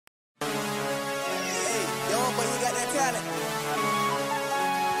talent.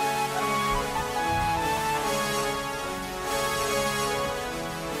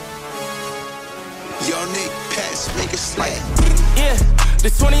 Y'all need pass, make it slap. Yeah,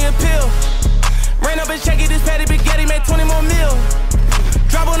 this 20 a pill. Ran up and check it, this patty spaghetti made 20 more mil.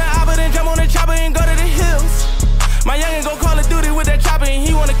 Drop on the oppa, then jump on the chopper and go to the hills. My youngin' go Call of Duty with that chopper and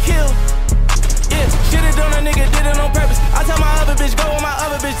he wanna kill. Yeah, shit it on a nigga, did it on purpose. I tell my other bitch, go with my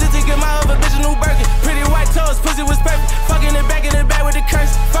other bitch, just to give my other bitch a new Birkin. Pretty white toes, pussy was perfect. Fucking it back in the back with the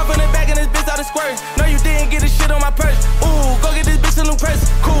curse. Fuck on the back and this bitch out of squirt. No, you didn't get this shit on my purse. Ooh, go get this bitch a new purse.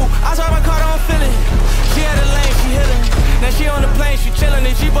 Cool, I saw my car, don't feel it. She had a lane, she hit it. Now she on the plane, she chillin',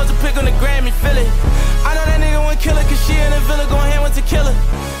 and she supposed to pick on the Grammy, feel it. I know that nigga won't kill her, cause she in the villa going hand with tequila.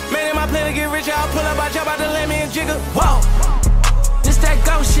 Man, in my plan to get rich, I'll pull up, I jump out the land, me and jigger. Whoa, this that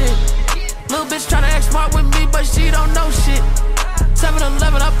ghost shit. Little bitch tryna act smart with me, but she don't know shit.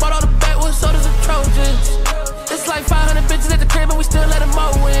 7-Eleven, I bought all the backwoods sodas and Trojans. It's like 500 bitches at the crib and we still let them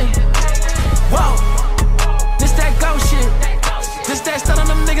mow in. Whoa, this that ghost shit. This that stun on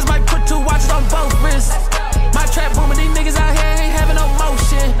them niggas, might put 2 watches on both wrists. My trap booming, these niggas out here ain't having no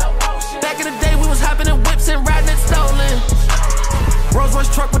motion. Back in the day, we was hopping in whips and riding it stolen. Rolls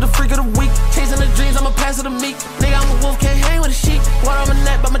Royce truck with the freak of the week. Chasing the dreams, I'ma pass it to me. Nigga, I'm a wolf, can't hang with a sheep. Water on my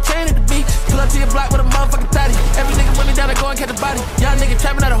neck, but my chain at the beach. Pull up to your block with a motherfucking thotty. Every nigga with me down to go and catch a body. Young nigga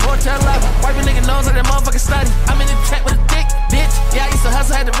trapping out a hotel lobby. Wipe a nigga nose like that motherfucking study. I'm in the trap with a dick, bitch. Yeah, I used to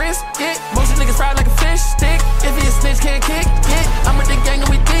hustle, had to risk it. Most of niggas fried like a fish stick. If he a snitch, can't kick it. I'm with the gang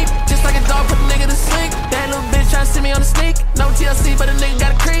and we deep. Just like a dog, put a nigga to sleep. That little bitch tryna see me on the sneak. No TLC, but a nigga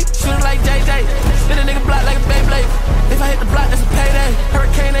got a creep. Shoot it like JJ. Spin a nigga block like a Beyblade. If I hit the block, that's a payday.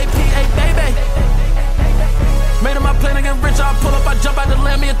 Hurricane APA, baby. Made him my plan to get rich, I'll pull up, I jump out the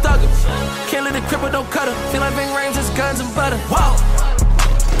land, me a thugger. Can't let it cripple, don't cut her. Feel like Ving Rhames, just guns and butter. Whoa,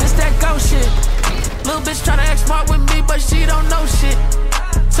 this that ghost shit. Little bitch tryna act smart with me, but she don't know shit.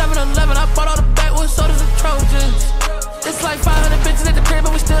 7-Eleven, I bought all the backwoods sodas and Trojans. It's like 500 bitches at the crib,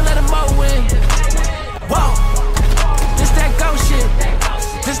 but we still let them mow in. Whoa, this that ghost shit.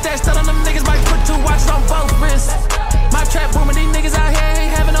 This that stun on them niggas, might put 2 watches on both wrists. My trap booming, these niggas out here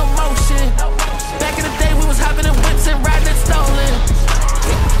ain't having no motion. Back in the day, we was hopping in whips and riding it stolen.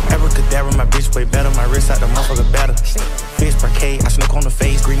 Abracadabra, my bitch way better. My wrist out the motherfucker better. Fish parquet, I snook on the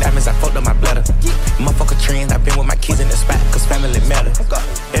face. Green diamonds, I fucked up my bladder. Motherfucker trends, I been with my kids in the spot, cause family matter.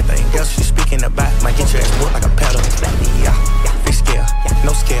 Everything else you speaking about might get your ass whooped like a pedal. Yeah, big scale,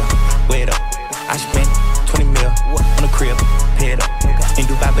 no scale, weigh it up. I spent 20 mil on the crib, pay it up. In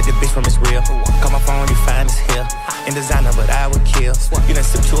Dubai, but the bitch from it's real. Call my phone, you find it's here. In designer, but I would kill. You done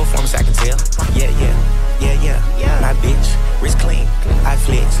sip 2 or 4, so I can tell. Yeah. My bitch, wrist clean. I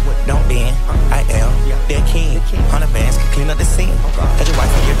flex, don't bend. I am their king. 100 bands can clean up the scene. Cause your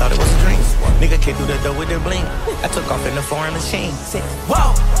wife and you thought it was a dream. Nigga came through the door with the bling. I took off in the foreign machine.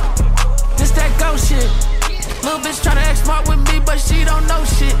 Whoa, this that ghost shit. Little bitch tryna act smart with me, but she don't know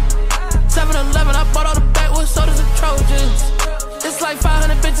shit. 7-Eleven, I bought all the backwoods sodas and Trojans. It's like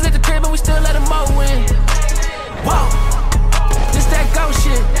 500 bitches at the crib and we still let them mow in. Whoa, this that ghost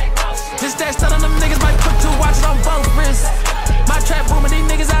shit. This that stun on them niggas, might put 2 watches on both wrists. My trap booming, these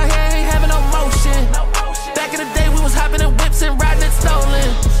niggas out here ain't having no motion. Back in the day, we was hopping in whips and riding it stolen.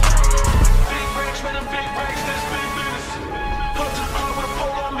 Big breaks, man, big breaks, this big business. Pull up to the club with a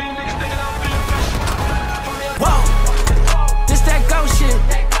pole on me, niggas thinking I'm big fish. Whoa, this that ghost shit.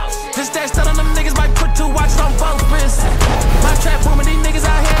 This that stun on them niggas, might put 2 watches on both wrists. My trap booming, these niggas